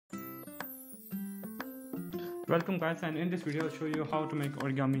Welcome guys, and in this video I'll show you how to make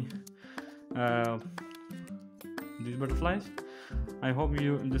origami uh, these butterflies. I hope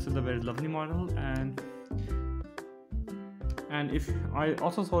this is a very lovely model, and if I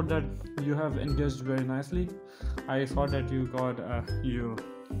also thought that you have engaged very nicely. I saw that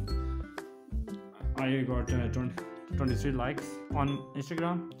I got 23 likes on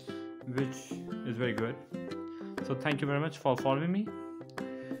Instagram, which is very good. So thank you very much for following me.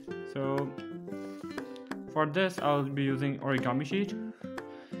 So for this I'll be using origami sheet,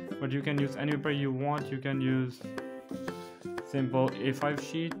 but you can use any paper you want. You can use simple A5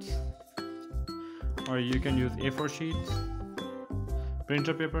 sheets, or you can use A4 sheets,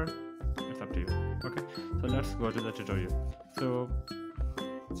 printer paper. It's up to you. Okay, so let's go to the tutorial. So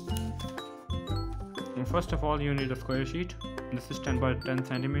first of all, you need a square sheet. This is 10 by 10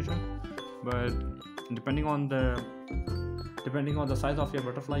 centimeter, but depending on the size of your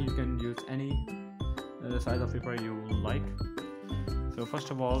butterfly, you can use any size of paper you like. So first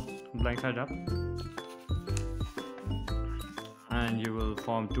of all, blank side up, and you will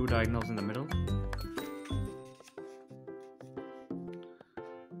form two diagonals in the middle.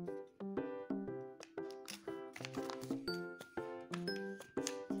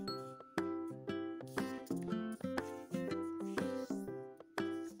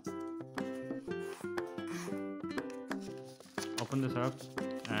 Open this up,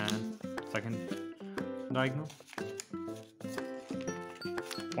 and second diagonal,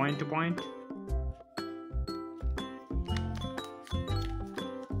 point to point,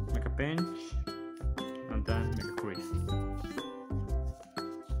 make a pinch, and then make a crease.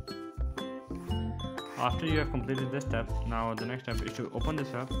 After you have completed this step, now the next step is to open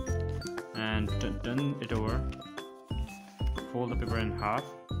this up and turn it over, fold the paper in half,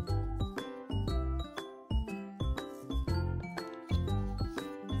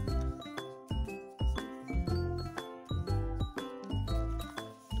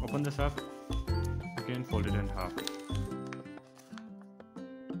 open this up, again fold it in half.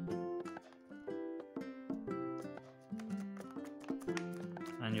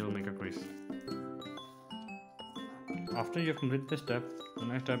 And you will make a crease. After you complete this step, the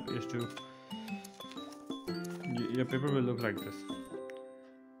next step is to, your paper will look like this.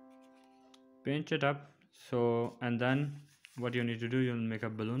 Pinch it up, so, and then what you need to do, you'll make a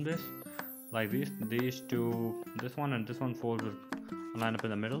balloon base like these two, this one and this one fold will line up in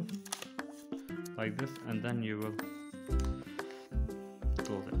the middle like this, and then you will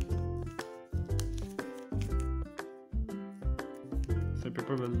close it. So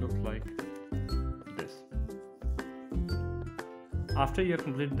paper will look like this. After you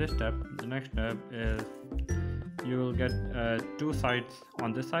complete this step, the next step is you will get two sides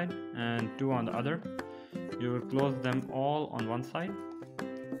on this side and two on the other. You will close them all on one side,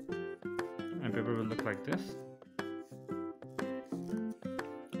 and paper will look like this.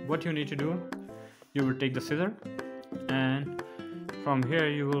 What you need to do, you will take the scissor, and from here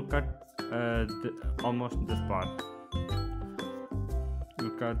you will cut almost this part.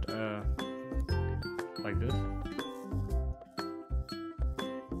 You cut like this.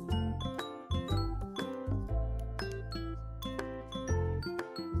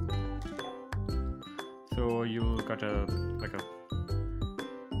 So you will cut like a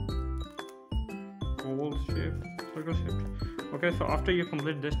oval shape, circle shape. Okay, so after you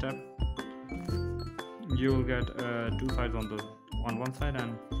complete this step, you will get two sides on one side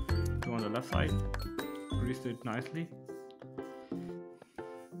and two on the left side. Grease it nicely.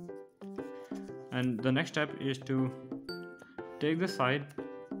 And the next step is to take this side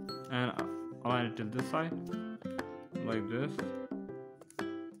and align it to this side like this,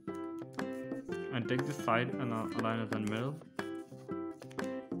 and take this side and align it in the middle.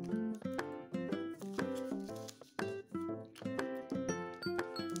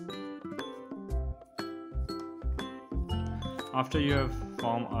 After you have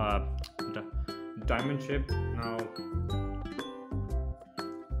formed a diamond shape, now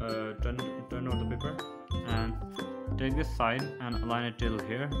turn over the paper and take this side and align it till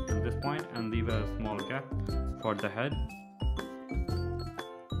here, till this point, and leave a small gap for the head,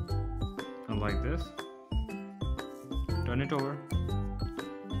 and like this. Turn it over.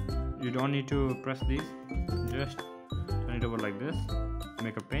 You don't need to press these, just turn it over like this,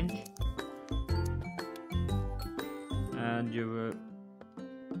 make a pinch, and you will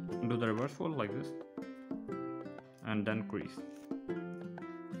do the reverse fold like this, and then crease.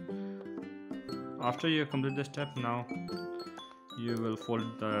 After you complete this step, now you will fold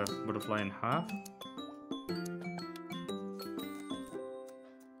the butterfly in half,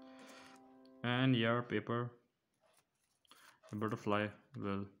 and your paper, the butterfly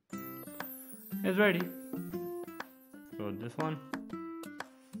is ready. So this one,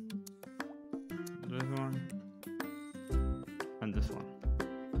 and this one.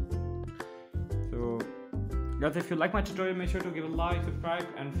 So guys, if you like my tutorial, make sure to give a like, subscribe,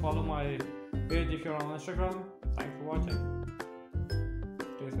 and follow my page if you're on Instagram. Thanks for watching.